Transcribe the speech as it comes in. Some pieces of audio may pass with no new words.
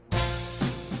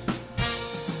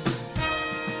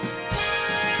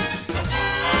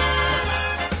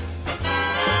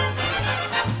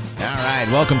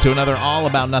right, welcome to another All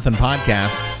About Nothing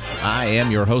podcast. I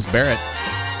am your host, Barrett.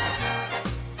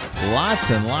 Lots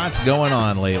and lots going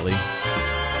on lately.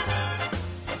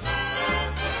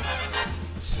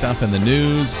 Stuff in the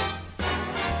news.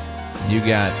 You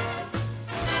got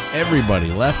everybody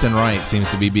left and right seems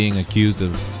to be being accused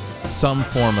of some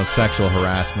form of sexual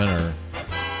harassment or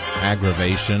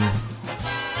aggravation.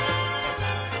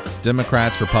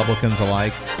 Democrats, Republicans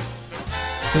alike.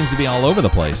 Seems to be all over the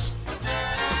place.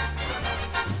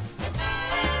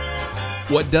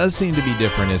 What does seem to be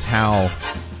different is how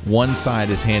one side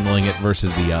is handling it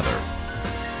versus the other.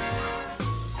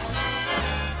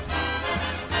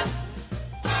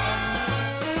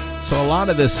 So a lot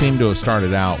of this seemed to have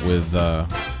started out with, I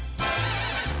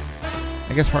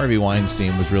guess Harvey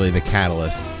Weinstein was really the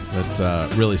catalyst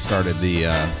that really started the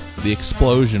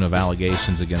explosion of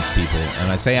allegations against people.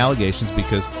 And I say allegations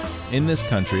because in this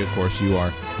country, of course, you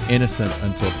are innocent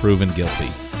until proven guilty.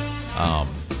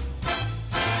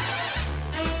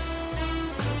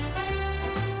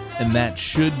 And that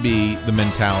should be the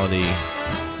mentality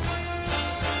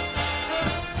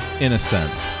in a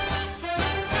sense.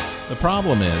 The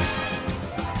problem is,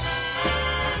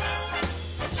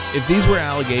 if these were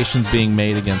allegations being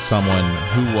made against someone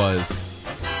who was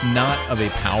not of a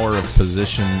power of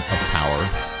position of power,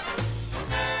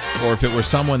 or if it were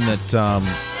someone that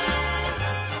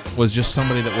was just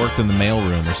somebody that worked in the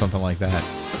mailroom or something like that,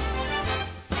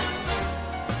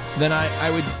 then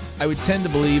I would tend to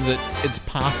believe that it's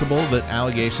possible that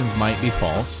allegations might be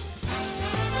false.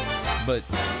 But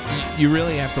you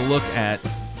really have to look at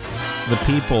the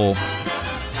people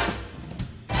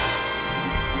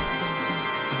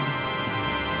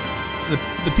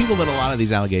the people that a lot of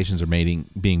these allegations are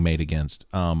being made against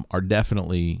are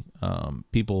definitely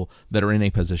people that are in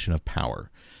a position of power.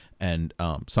 And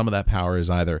some of that power is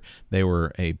either they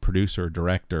were a producer or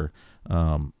director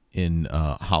in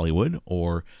Hollywood,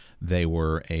 or they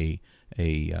were a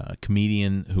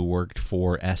comedian who worked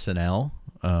for SNL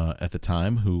at the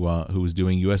time, who was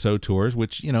doing USO tours,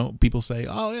 which, you know, people say,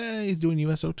 oh, yeah, he's doing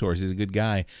USO tours. He's a good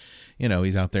guy. You know,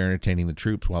 he's out there entertaining the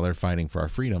troops while they're fighting for our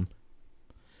freedom.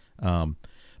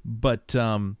 But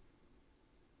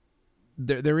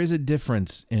there is a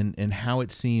difference in how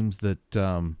it seems that,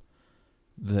 and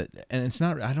it's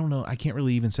not, I don't know, I can't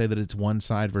really even say that it's one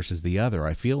side versus the other.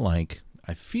 I feel like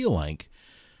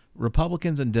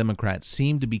Republicans and Democrats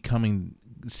seem to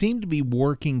be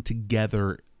working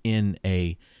together in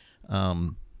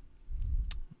in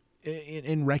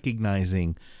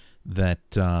recognizing that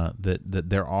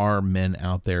there are men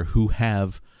out there who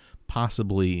have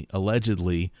possibly,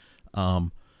 allegedly,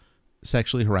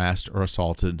 sexually harassed or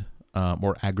assaulted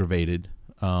or aggravated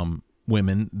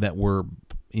women that were,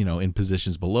 you know, in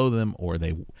positions below them, or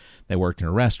they worked in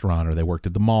a restaurant, or they worked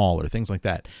at the mall, or things like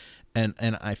that.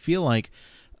 And I feel like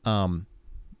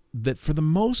that for the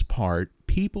most part,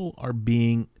 people are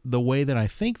being the way that I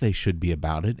think they should be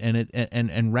about it,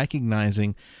 and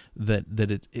recognizing that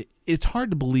it's hard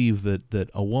to believe that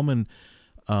a woman,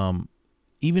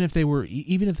 even if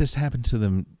this happened to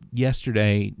them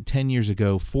yesterday, 10 years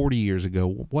ago, 40 years ago,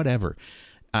 whatever,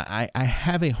 I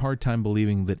have a hard time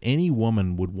believing that any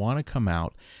woman would want to come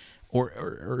out,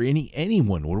 or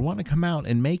anyone would want to come out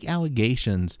and make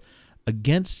allegations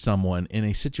against someone in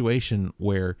a situation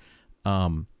where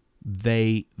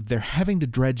they're having to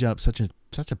dredge up such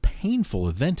a painful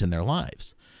event in their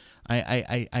lives.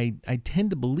 I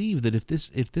tend to believe that if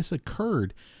this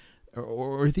occurred,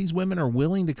 or if these women are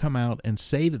willing to come out and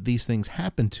say that these things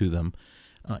happened to them,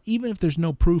 even if there's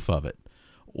no proof of it,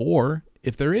 or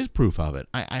if there is proof of it,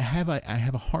 I have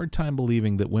a hard time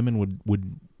believing that women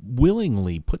would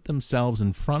willingly put themselves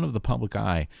in front of the public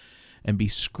eye and be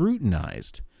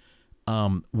scrutinized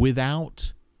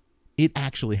without it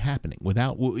actually happening.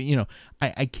 Without, you know,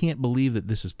 I can't believe that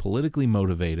this is politically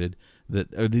motivated,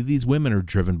 that these women are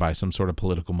driven by some sort of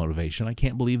political motivation. I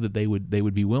can't believe that they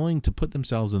would be willing to put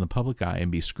themselves in the public eye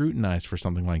and be scrutinized for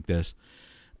something like this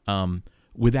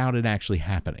without it actually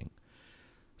happening.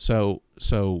 So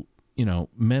you know,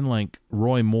 men like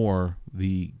Roy Moore,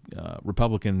 the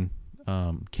Republican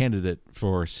candidate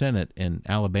for Senate in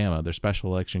Alabama, their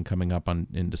special election coming up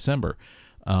in December,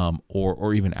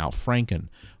 or even Al Franken,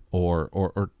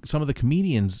 or some of the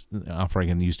comedians. Al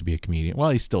Franken used to be a comedian. Well,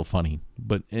 he's still funny,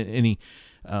 but Senator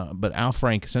Al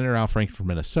Franken from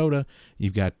Minnesota.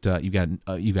 You've got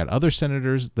other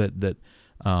senators that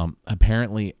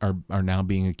apparently are now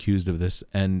being accused of this.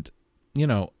 And you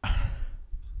know,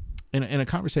 in a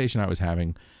conversation I was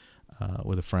having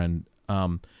with a friend,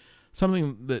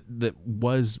 something that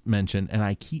was mentioned, and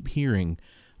I keep hearing,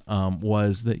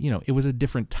 was that, you know, it was a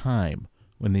different time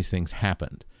when these things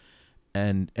happened.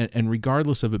 and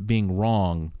regardless of it being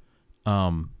wrong,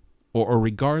 or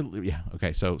regardless, yeah,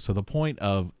 okay. So the point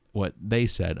of what they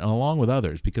said, and along with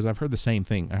others, because I've heard the same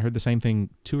thing. I heard the same thing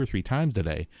 2 or 3 times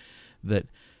today, that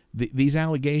these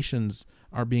allegations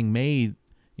are being made,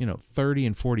 30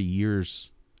 and 40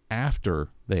 years after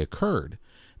they occurred.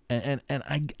 And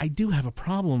I do have a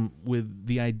problem with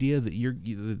the idea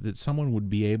that that someone would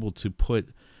be able to put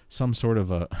some sort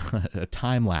of a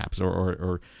time lapse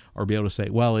or be able to say,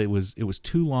 well, it was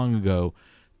too long ago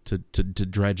to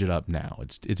dredge it up now.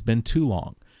 It's been too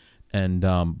long. And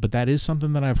but that is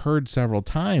something that I've heard several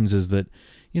times, is that,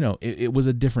 it was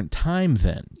a different time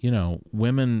then.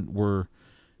 Women were,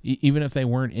 even if they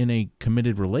weren't in a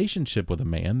committed relationship with a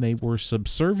man, they were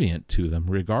subservient to them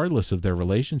regardless of their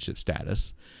relationship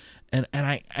status. And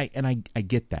I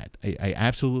get that. I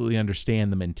absolutely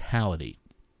understand the mentality.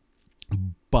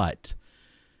 But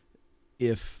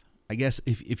if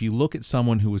you look at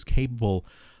someone who was capable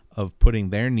of putting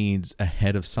their needs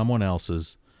ahead of someone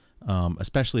else's,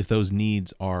 especially if those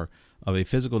needs are of a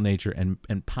physical nature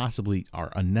and possibly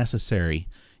are unnecessary,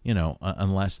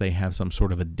 unless they have some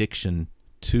sort of addiction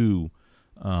to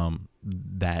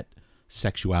that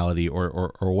sexuality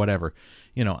or whatever,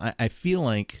 I feel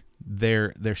like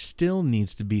there still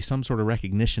needs to be some sort of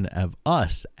recognition of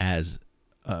us as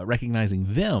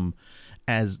recognizing them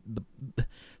as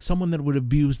someone that would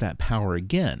abuse that power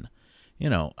again.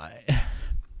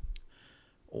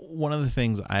 One of the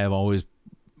things I have always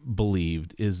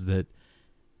believed is that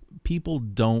people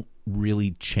don't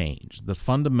really change. The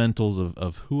fundamentals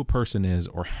of who a person is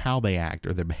or how they act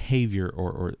or their behavior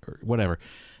or whatever,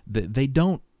 they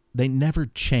never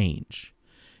change.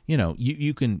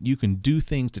 You can do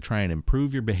things to try and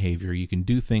improve your behavior. You can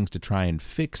do things to try and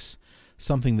fix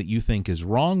something that you think is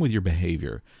wrong with your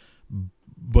behavior,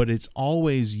 but it's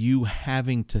always you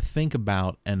having to think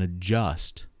about and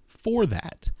adjust for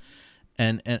that.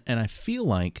 And I feel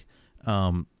like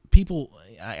people,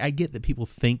 I get that people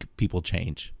think people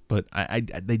change, but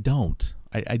they don't.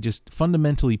 I just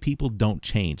fundamentally, people don't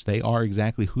change. They are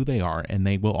exactly who they are, and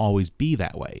they will always be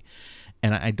that way.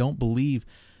 And I don't believe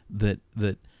that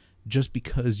just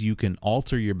because you can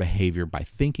alter your behavior by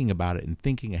thinking about it and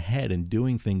thinking ahead and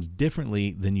doing things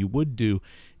differently than you would do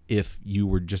if you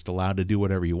were just allowed to do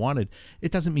whatever you wanted,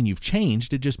 it doesn't mean you've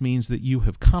changed. It just means that you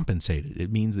have compensated.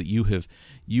 It means that you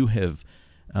have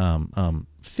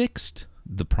fixed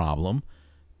the problem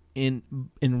in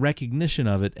recognition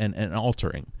of it and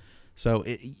altering. So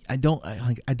I don't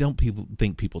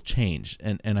think people change,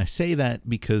 and I say that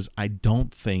because I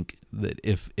don't think that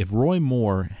if Roy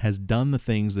Moore has done the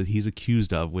things that he's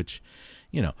accused of, which,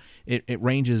 it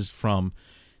ranges from,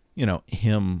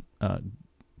 him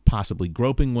possibly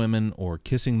groping women or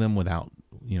kissing them without,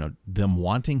 them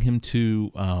wanting him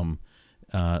to,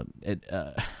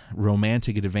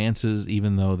 romantic advances,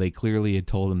 even though they clearly had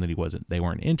told him that they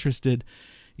weren't interested.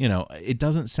 It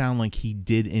doesn't sound like he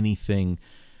did anything.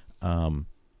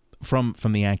 From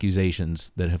the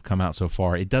accusations that have come out so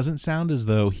far, it doesn't sound as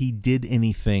though he did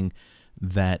anything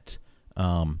that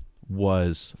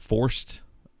was forced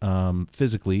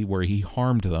physically, where he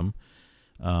harmed them.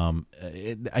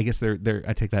 I guess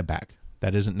I take that back.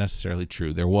 That isn't necessarily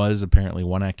true. There was apparently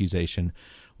one accusation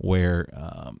where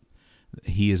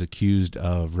he is accused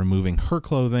of removing her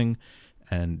clothing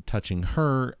and touching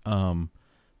her.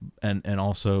 And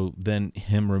also then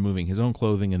him removing his own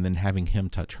clothing and then having him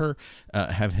touch her,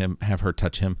 have her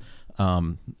touch him.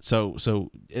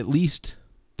 So at least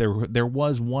there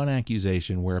was one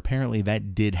accusation where apparently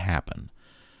that did happen.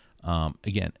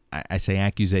 Again, I say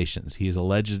accusations. He is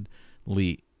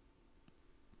allegedly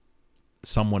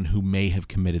someone who may have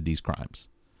committed these crimes.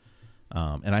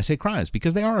 And I say crimes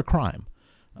because they are a crime.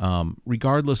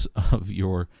 Regardless of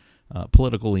your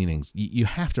political leanings, you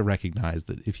have to recognize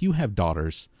that if you have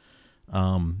daughters,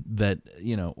 that,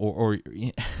 or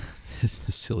it's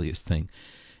the silliest thing,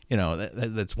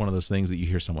 that's one of those things that you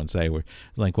hear someone say where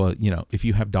like, well, if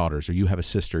you have daughters or you have a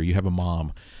sister, you have a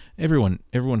mom, everyone,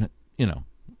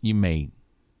 you may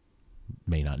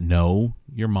not know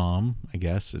your mom, I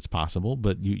guess it's possible,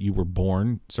 but you were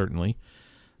born, certainly.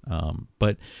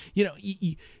 But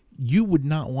you would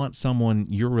not want someone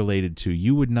you're related to.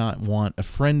 You would not want a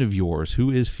friend of yours who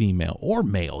is female or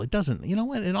male. It doesn't,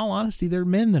 in all honesty, there are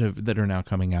men that are now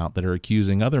coming out that are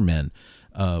accusing other men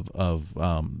of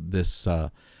this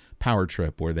power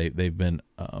trip where they've been,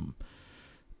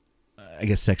 I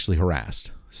guess, sexually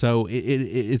harassed. So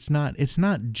it's not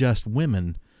just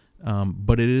women,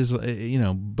 but it is,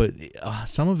 but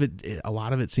some of it, a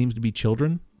lot of it seems to be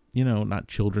children, not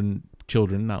children,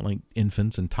 not like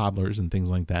infants and toddlers and things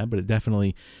like that, but it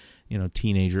definitely,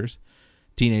 teenagers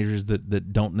teenagers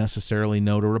that don't necessarily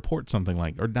know to report something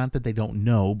like, or not that they don't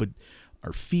know, but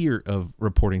are fear of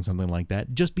reporting something like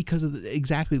that just because of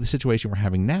exactly the situation we're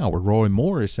having now, where Roy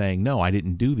Moore is saying, no, I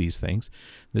didn't do these things.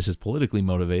 This is politically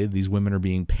motivated. These women are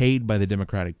being paid by the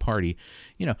Democratic Party.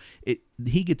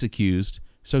 He gets accused,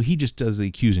 so he just does the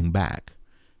accusing back.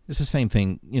 It's the same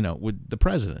thing, with the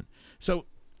president. So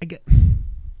I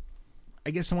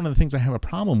guess one of the things I have a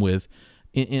problem with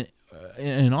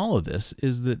in all of this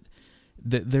is that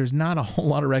there's not a whole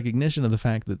lot of recognition of the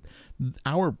fact that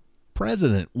our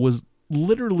president was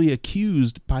literally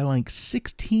accused by like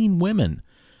 16 women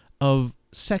of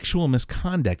sexual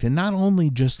misconduct, and not only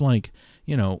just like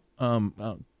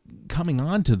coming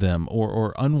on to them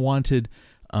or unwanted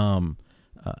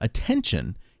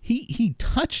attention. He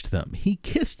touched them. He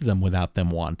kissed them without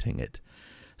them wanting it.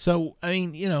 So I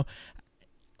mean,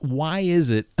 why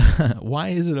is it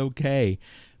okay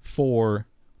for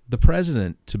the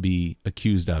president to be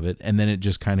accused of it and then it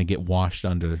just kind of get washed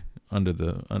under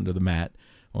the mat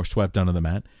or swept under the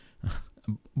mat,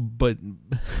 but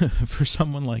for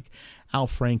someone like Al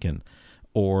Franken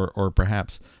or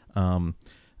perhaps who's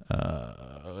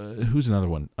another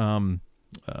one,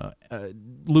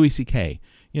 Louis C.K.,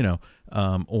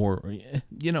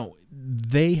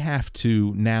 they have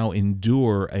to now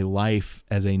endure a life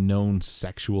as a known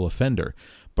sexual offender.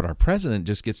 But our president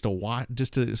just gets to wipe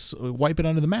it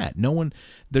under the mat.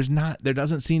 There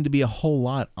doesn't seem to be a whole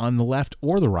lot on the left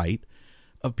or the right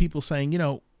of people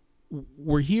saying,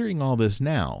 we're hearing all this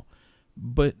now,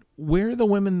 but where are the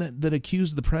women that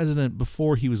accused the president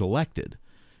before he was elected?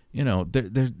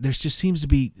 There seems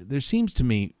to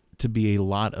me to be a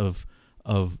lot of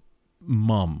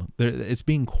mum. It's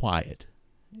being quiet.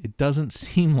 It doesn't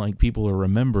seem like people are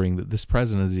remembering that this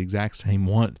president is the exact same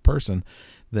person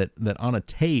that on a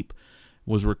tape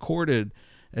was recorded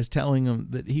as telling them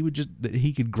that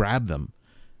he could grab them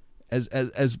as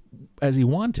he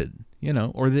wanted,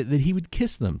 or that he would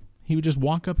kiss them. He would just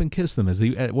walk up and kiss them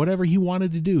whatever he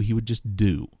wanted to do, he would just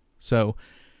do. So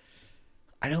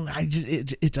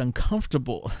it's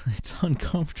uncomfortable. It's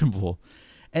uncomfortable.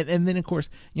 And then of course,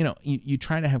 you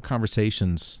try to have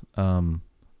conversations,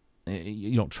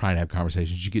 you don't try to have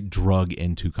conversations, you get drug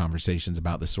into conversations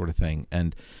about this sort of thing.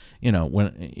 And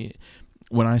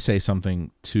when I say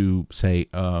something to say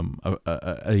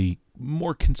a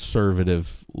more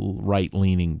conservative,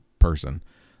 right-leaning person,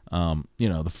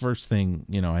 the first thing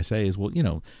I say is,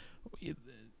 well,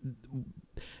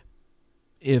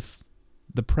 if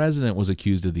the president was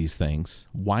accused of these things,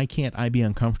 why can't I be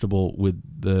uncomfortable with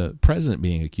the president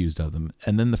being accused of them?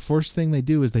 And then the first thing they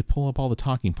do is they pull up all the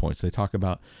talking points. They talk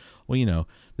about, well,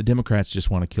 the Democrats just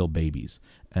want to kill babies,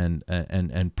 and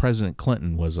President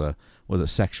Clinton was a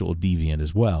sexual deviant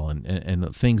as well, and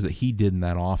the things that he did in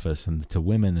that office and to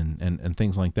women and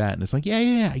things like that. And it's like,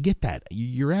 yeah, I get that.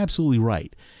 You're absolutely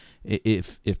right.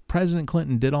 If President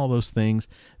Clinton did all those things,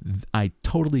 I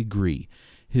totally agree.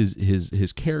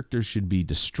 His character should be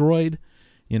destroyed,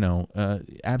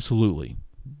 absolutely.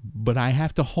 But I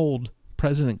have to hold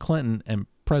President Clinton and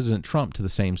President Trump to the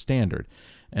same standard.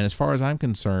 And as far as I'm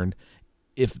concerned,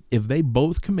 if they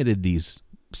both committed these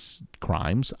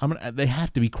crimes, they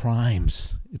have to be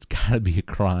crimes. It's got to be a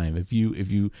crime. If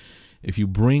you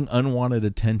bring unwanted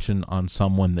attention on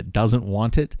someone that doesn't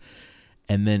want it,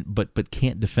 and then but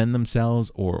can't defend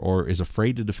themselves or is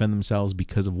afraid to defend themselves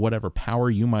because of whatever power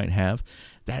you might have,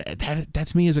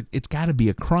 that's me it's got to be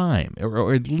a crime,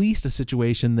 or at least a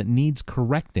situation that needs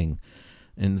correcting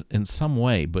in some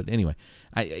way. But anyway,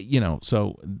 I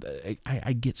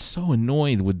get so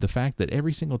annoyed with the fact that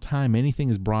every single time anything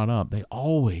is brought up, they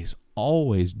always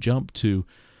jump to,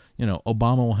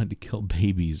 Obama wanted to kill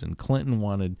babies and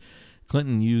Clinton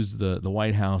Clinton used the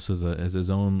White House as his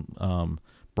own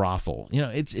brothel.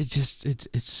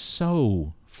 It's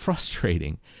so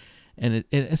frustrating. And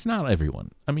it's not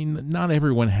everyone. I mean, not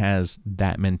everyone has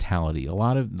that mentality. A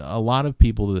lot of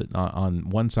people that on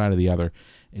one side or the other,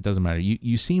 it doesn't matter.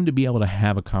 You seem to be able to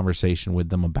have a conversation with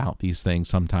them about these things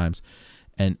sometimes,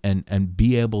 and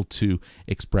be able to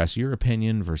express your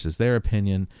opinion versus their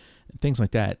opinion, things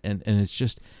like that. And it's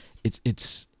just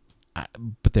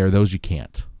but there are those you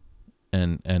can't.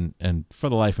 And for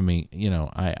the life of me,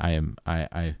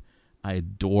 I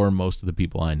adore most of the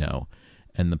people I know.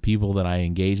 And the people that I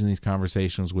engage in these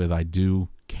conversations with, I do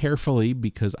carefully,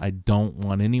 because I don't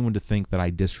want anyone to think that I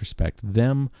disrespect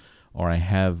them or I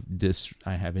have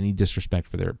any disrespect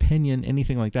for their opinion,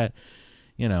 anything like that.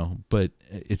 But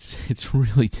it's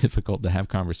really difficult to have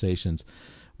conversations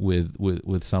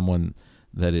with someone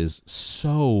that is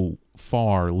so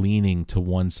far leaning to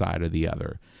one side or the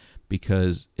other,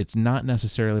 because it's not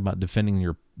necessarily about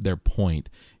defending their point.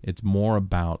 It's more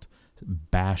about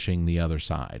bashing the other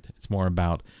side. It's more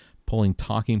about pulling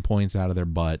talking points out of their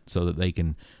butt so that they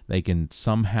can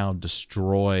somehow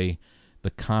destroy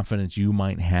the confidence you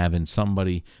might have in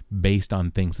somebody based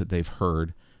on things that they've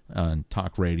heard on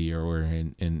talk radio or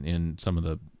in some of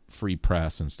the free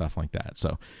press and stuff like that.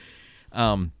 So,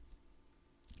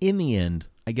 in the end,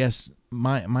 I guess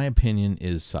my opinion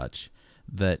is such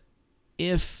that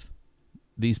if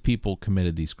these people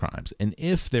committed these crimes, and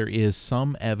if there is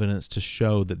some evidence to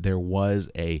show that there was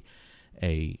a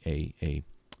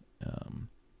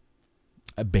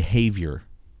behavior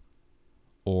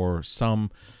or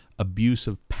some abuse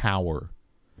of power,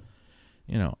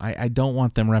 I don't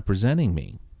want them representing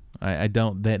me. I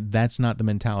don't. That's not the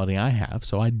mentality I have.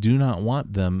 So I do not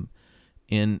want them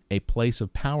in a place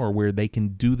of power where they can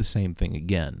do the same thing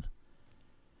again.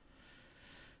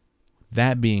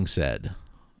 That being said,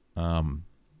 I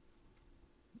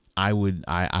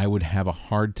would have a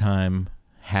hard time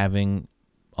having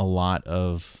a lot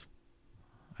of,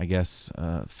 I guess,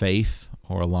 faith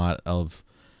or a lot of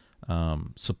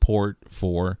support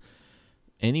for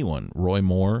anyone. Roy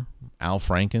Moore, Al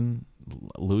Franken,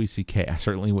 Louis C.K. I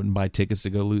certainly wouldn't buy tickets to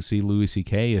go see Louis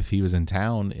C.K. if he was in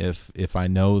town, if I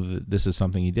know that this is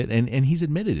something he did. And he's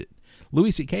admitted it.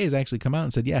 Louis C.K. has actually come out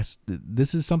and said, yes,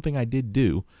 this is something I did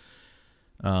do.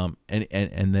 And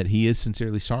that he is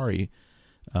sincerely sorry.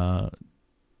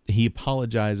 He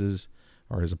apologizes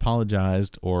or has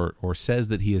apologized or says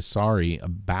that he is sorry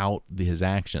about his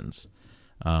actions.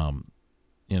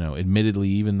 Admittedly,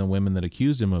 even the women that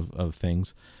accused him of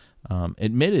things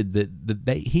admitted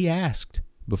that he asked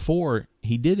before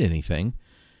he did anything,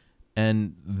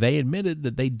 and they admitted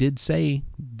that they did say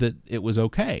that it was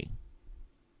okay,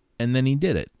 and then he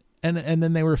did it, and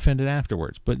then they were offended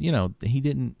afterwards. But he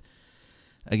didn't.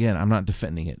 Again, I'm not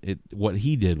defending it. What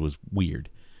he did was weird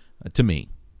to me.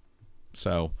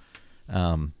 So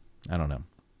I don't know.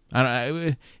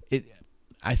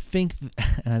 I think,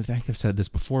 and I think I've said this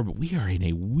before, but we are in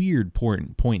a weird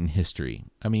point in history.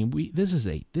 I mean, this is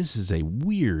a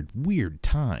weird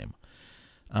time.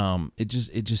 It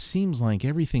just seems like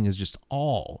everything is just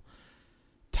all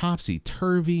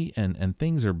topsy-turvy and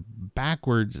things are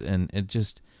backwards, and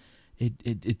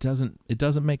it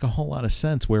doesn't make a whole lot of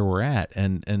sense where we're at.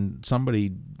 And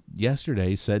somebody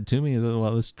yesterday said to me,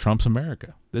 well, this Trump's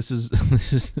America. This is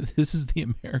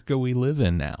the America we live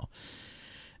in now.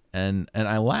 And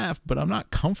I laugh, but I'm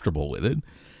not comfortable with it.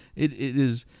 It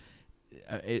is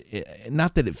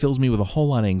not that it fills me with a whole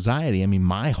lot of anxiety. I mean,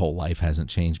 my whole life hasn't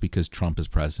changed because Trump is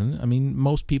president. I mean,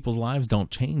 most people's lives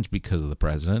don't change because of the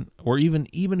president, or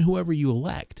even whoever you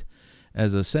elect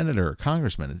as a senator or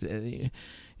congressman.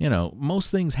 Most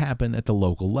things happen at the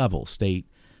local level, state,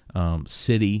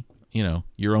 city,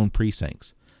 your own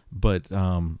precincts. But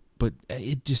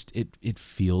it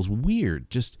feels weird.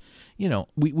 Just,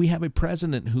 we have a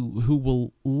president who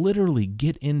will literally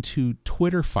get into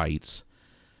Twitter fights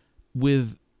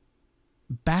with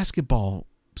basketball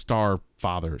star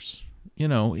fathers.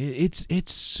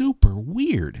 It's super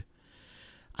weird.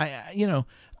 I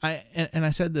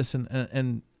said this,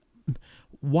 and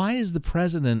why is the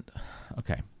president,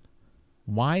 okay,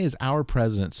 why is our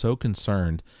president so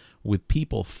concerned with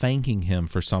people thanking him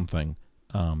for something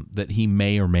that he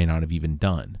may or may not have even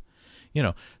done?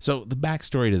 So the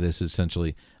backstory to this is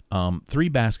essentially 3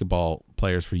 basketball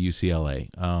players for UCLA.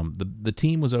 The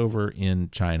team was over in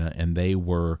China, and they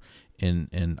were in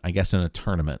a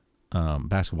tournament,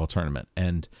 basketball tournament.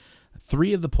 And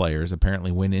 3 of the players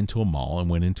apparently went into a mall and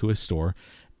went into a store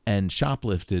and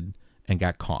shoplifted and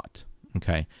got caught.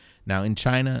 Okay. Now in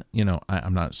China,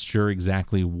 I'm not sure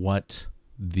exactly what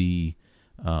the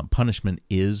punishment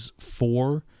is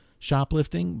for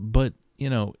shoplifting, but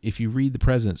if you read the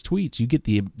president's tweets, you get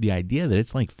the idea that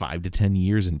it's like 5 to 10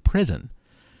 years in prison,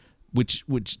 which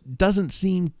doesn't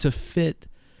seem to fit.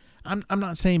 I'm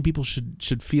not saying people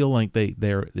should feel like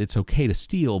it's okay to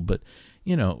steal, but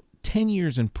 10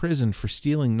 years in prison for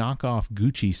stealing knockoff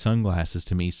Gucci sunglasses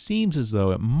to me seems as though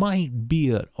it might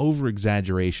be an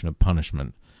over-exaggeration of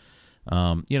punishment.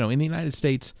 In the United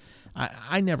States,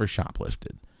 I never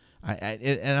shoplifted.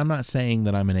 And I'm not saying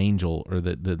that I'm an angel or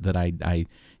that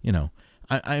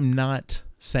I'm not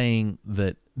saying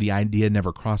that the idea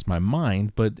never crossed my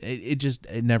mind, but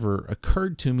it never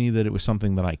occurred to me that it was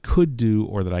something that I could do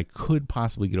or that I could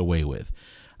possibly get away with.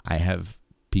 I have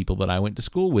people that I went to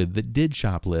school with that did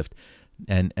shoplift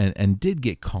and did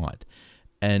get caught,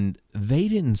 and they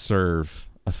didn't serve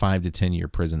a 5 to 10 year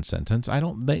prison sentence.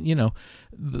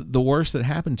 The worst that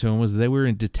happened to them was they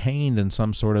were detained in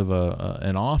some sort of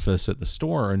an office at the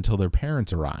store until their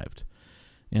parents arrived.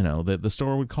 that the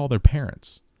store would call their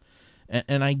parents.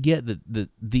 And I get that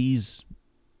these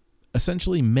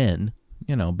essentially men,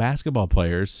 basketball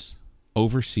players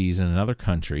overseas in another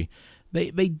country, they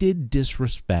did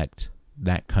disrespect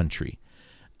that country.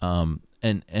 And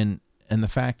the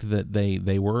fact that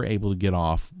they were able to get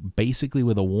off basically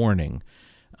with a warning,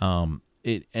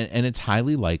 it's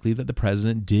highly likely that the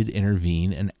president did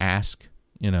intervene and ask,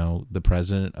 the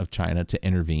president of China to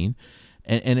intervene,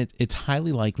 and it's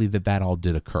highly likely that all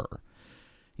did occur,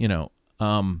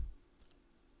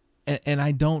 and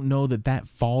I don't know that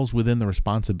falls within the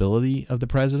responsibility of the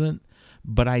president,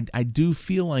 but I do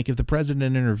feel like if the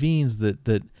president intervenes,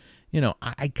 that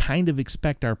I kind of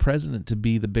expect our president to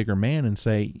be the bigger man and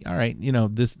say, all right,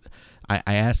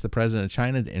 I asked the president of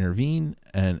China to intervene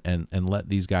and let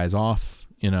these guys off.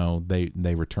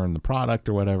 They return the product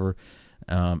or whatever,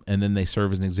 and then they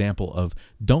serve as an example of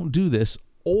don't do this,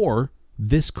 or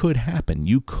this could happen.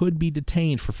 You could be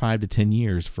detained for 5 to 10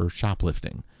 years for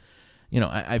shoplifting.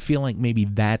 I feel like maybe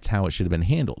that's how it should have been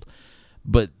handled.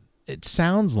 But it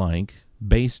sounds like,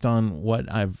 based on what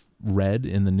I've read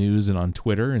in the news and on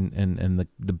Twitter and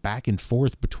the back and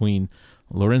forth between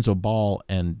Lorenzo Ball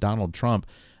and Donald Trump,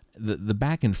 the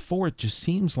back and forth just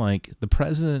seems like the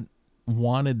president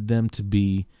wanted them to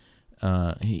be,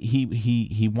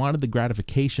 he wanted the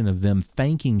gratification of them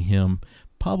thanking him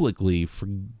publicly for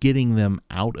getting them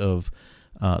out of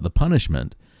the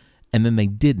punishment. And then they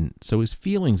didn't, so his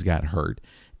feelings got hurt,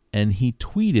 and he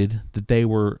tweeted that they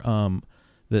were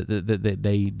that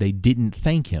they didn't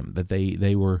thank him, that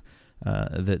they were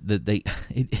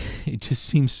it just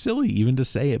seems silly even to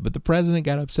say it, but the president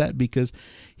got upset because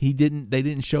they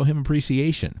didn't show him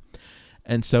appreciation,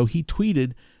 and so he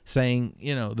tweeted saying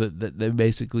that they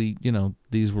basically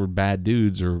these were bad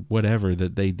dudes or whatever,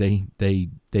 that they didn't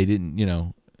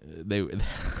they were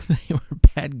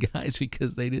bad guys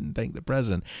because they didn't thank the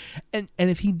president. And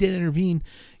if he did intervene,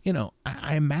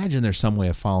 I imagine there's some way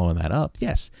of following that up.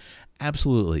 Yes,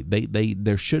 absolutely.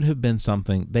 There should have been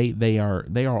something. They are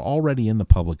already in the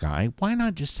public eye. Why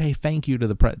not just say thank you to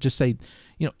the just say,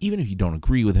 even if you don't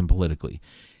agree with him politically,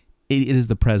 it is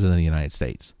the president of the United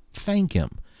States. Thank him,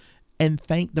 and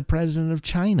thank the president of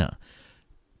China.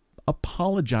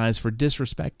 Apologize for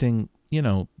disrespecting,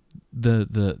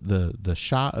 the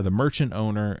shop, or the merchant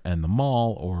owner and the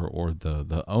mall, or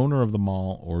the owner of the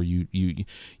mall, or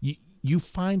you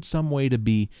find some way to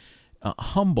be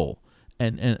humble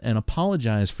and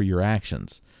apologize for your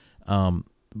actions.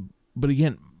 But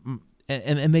again,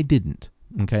 and they didn't.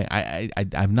 Okay,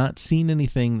 I've not seen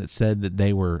anything that said that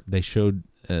they showed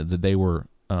that they were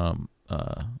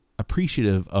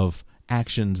appreciative of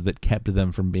actions that kept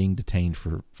them from being detained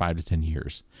for 5 to 10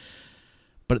 years.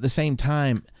 But at the same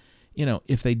time,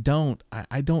 if they don't,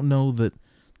 I don't know that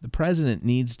the president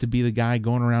needs to be the guy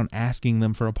going around asking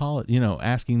them for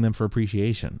asking them for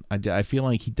appreciation. I feel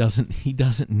like he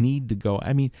doesn't need to go.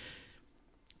 I mean,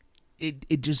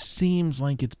 it just seems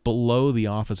like it's below the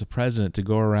office of president to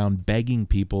go around begging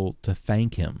people to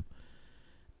thank him.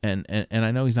 And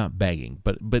I know he's not begging,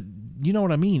 but you know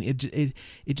what I mean.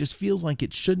 It just feels like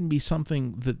it shouldn't be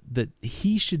something that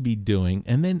he should be doing.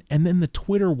 And then the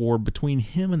Twitter war between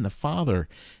him and the father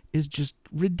is just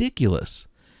ridiculous.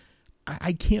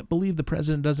 I can't believe the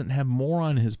president doesn't have more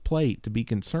on his plate to be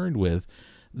concerned with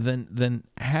than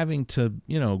having to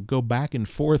go back and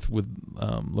forth with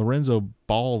Lorenzo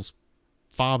Ball's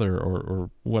father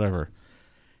or whatever.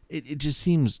 It just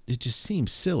seems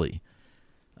silly.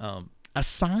 A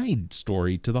side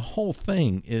story to the whole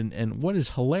thing, and what is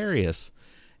hilarious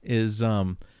is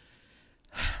the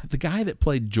guy that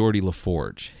played Geordie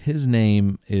LaForge. His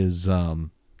name is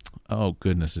oh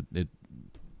goodness, it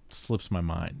slips my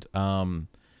mind.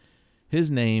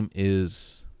 His name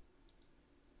is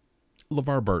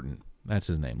LeVar Burton. That's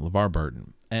his name, LeVar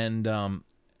Burton. And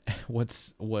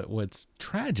what's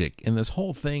tragic in this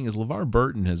whole thing is LeVar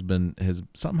Burton has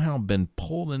somehow been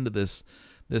pulled into this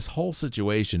whole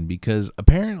situation, because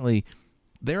apparently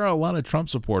there are a lot of Trump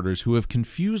supporters who have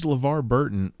confused LeVar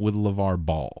Burton with LeVar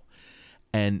Ball.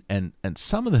 And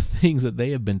some of the things that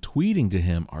they have been tweeting to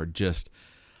him are just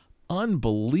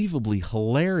unbelievably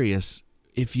hilarious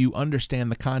if you understand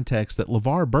the context that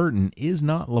LeVar Burton is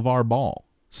not LeVar Ball.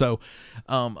 So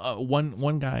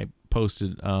one guy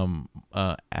posted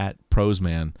at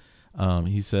Prosman,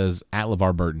 he says, at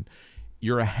LeVar Burton,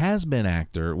 "You're a has-been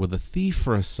actor with a thief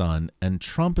for a son, and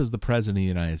Trump is the president of the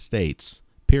United States,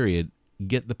 period.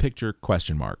 Get the picture, ?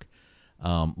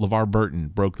 LeVar Burton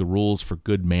broke the rules for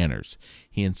good manners.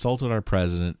 He insulted our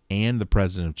president and the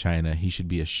president of China. He should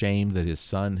be ashamed that his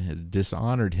son has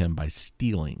dishonored him by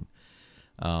stealing."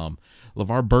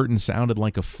 LeVar Burton sounded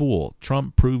like a fool.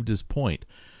 Trump proved his point.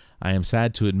 I am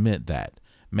sad to admit that.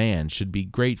 Man should be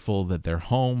grateful that they're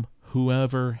home.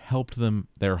 Whoever helped them,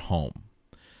 they're home.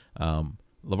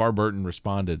 LeVar Burton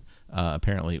responded,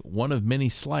 apparently, one of many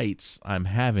slights I'm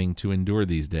having to endure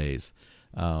these days.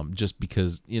 Just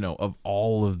because, of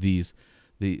all of these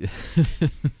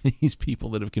people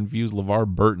that have confused LeVar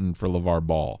Burton for LeVar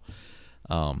Ball.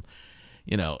 I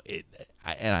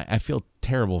feel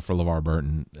terrible for LeVar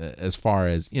Burton as far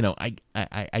as,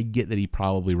 I get that he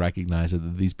probably recognized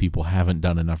that these people haven't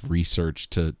done enough research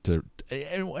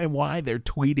and why they're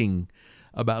tweeting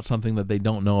about something that they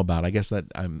don't know about. I guess that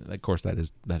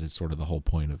is sort of the whole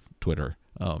point of Twitter,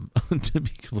 to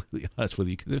be completely honest with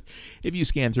you. Because if you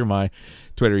scan through my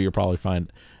Twitter, you'll probably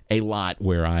find a lot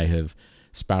where I have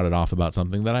spouted off about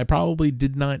something that I probably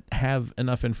did not have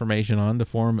enough information on to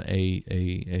form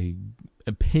a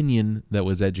opinion that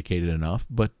was educated enough,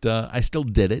 but I still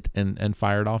did it and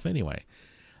fired off anyway.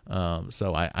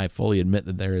 So I fully admit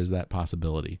that there is that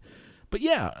possibility. But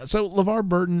yeah, so LeVar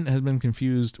Burton has been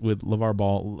confused with LeVar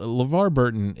Ball. LeVar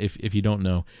Burton, if you don't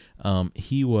know,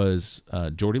 he was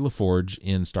Geordie LaForge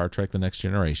in Star Trek: The Next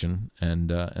Generation and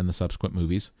the subsequent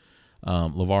movies.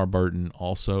 LeVar Burton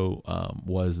also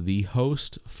was the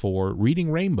host for Reading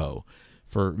Rainbow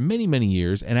for many, many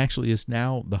years, and actually is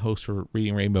now the host for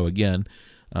Reading Rainbow again,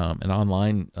 an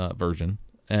online version.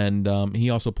 And he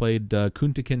also played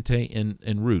Kunta Kinte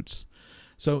in Roots.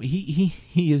 So he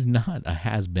is not a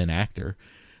has-been actor.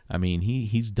 I mean,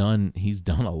 he's done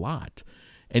a lot,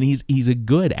 and he's a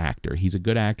good actor. He's a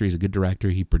good actor. He's a good director.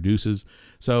 He produces.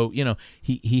 So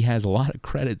he has a lot of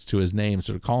credits to his name.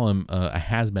 So to call him a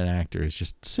has-been actor is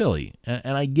just silly.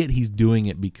 And I get he's doing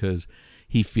it because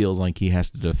he feels like he has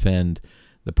to defend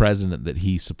the president that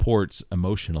he supports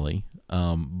emotionally.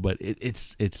 But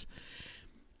it's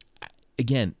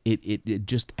again, it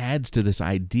just adds to this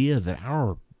idea that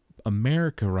our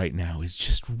America right now is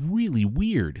just really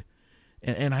weird,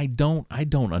 and I don't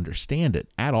understand it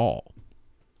at all.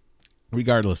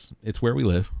 Regardless, it's where we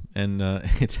live, and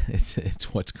it's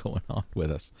what's going on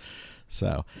with us.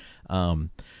 So,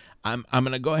 I'm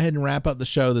gonna go ahead and wrap up the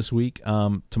show this week.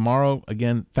 Tomorrow,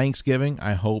 again, Thanksgiving.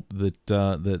 I hope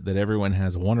that everyone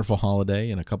has a wonderful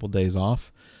holiday and a couple days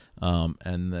off.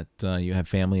 And that you have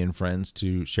family and friends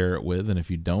to share it with, and if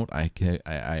you don't, I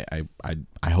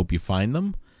hope you find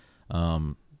them.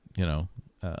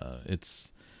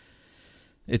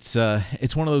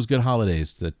 It's one of those good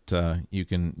holidays that you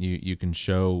can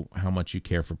show how much you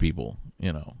care for people,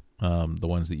 the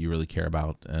ones that you really care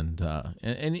about, and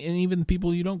even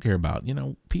people you don't care about.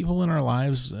 People in our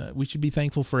lives, we should be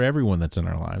thankful for everyone that's in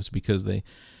our lives, because they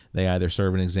either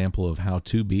serve an example of how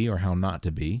to be or how not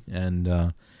to be,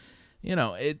 and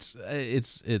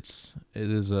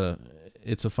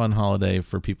it's a fun holiday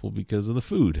for people because of the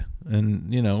food,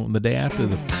 and the day after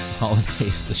the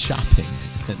holidays, the shopping,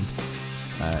 and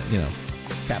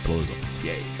capitalism.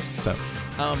 Yay! So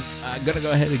I'm gonna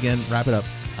go ahead again, wrap it up.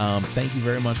 Thank you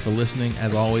very much for listening.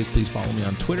 As always, please follow me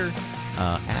on Twitter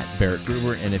at Barrett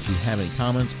Gruber, and if you have any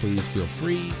comments, please feel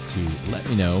free to let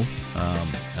me know.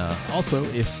 Also,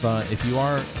 if you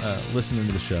are listening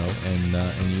to the show and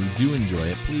you do enjoy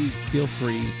it, please feel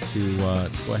free to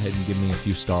go ahead and give me a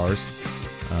few stars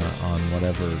on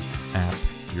whatever app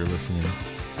you're listening,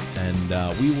 and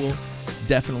we will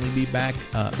definitely be back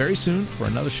very soon for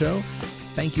another show.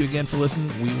 Thank you again for listening.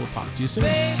 We will talk to you soon.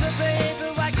 Baby,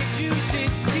 baby, why can't you sit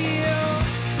still?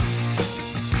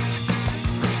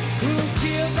 Who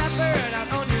killed that bird out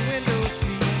on your window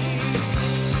seat?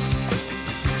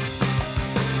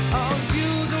 Are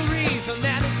you the reason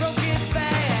that it broke its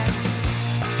back?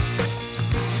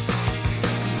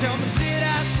 Tell me, did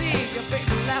I see your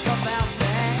baby laugh about that?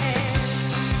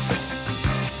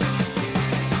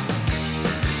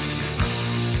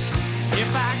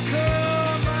 If I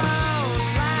come on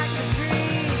like a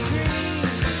dream,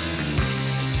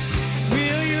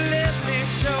 will you let me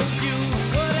show you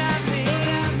what I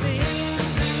mean?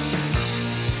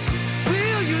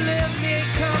 Will you let me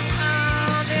come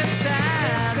on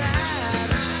inside?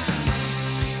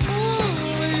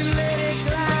 Ooh, will you let it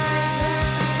glide?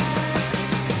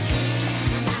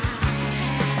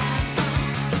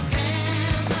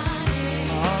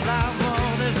 All I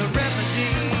want is a remedy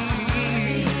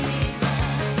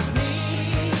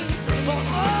for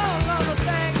all of the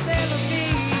things that to me.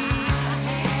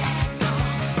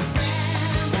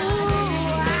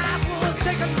 Ooh, I will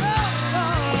take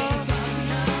enough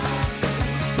to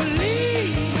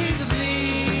please me.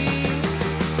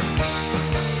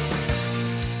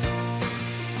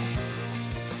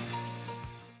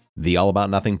 The All About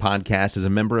Nothing podcast is a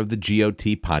member of the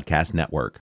GOT Podcast Network.